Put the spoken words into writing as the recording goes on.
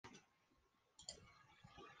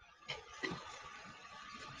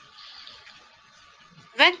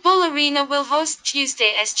Red Bull Arena will host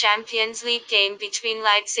Tuesday's Champions League game between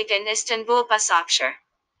Leipzig and Istanbul Basaksehir.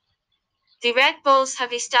 The Red Bulls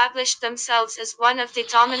have established themselves as one of the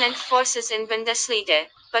dominant forces in Bundesliga,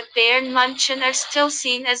 but Bayern München are still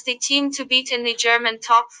seen as the team to beat in the German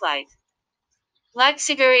top flight.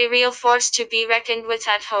 Leipzig are a real force to be reckoned with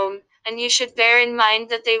at home, and you should bear in mind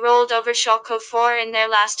that they rolled over Schalke 4 in their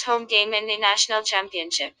last home game in the national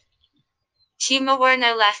championship. Timo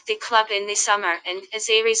Werner left the club in the summer and, as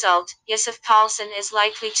a result, Yusuf Poulsen is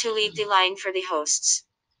likely to lead the line for the hosts.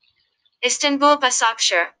 Istanbul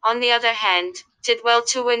Basaksehir, on the other hand, did well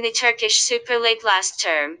to win the Turkish Super League last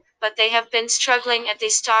term, but they have been struggling at the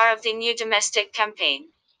start of the new domestic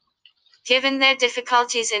campaign. Given their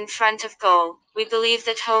difficulties in front of goal, we believe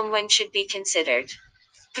that home win should be considered.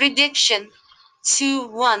 Prediction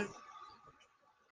 2-1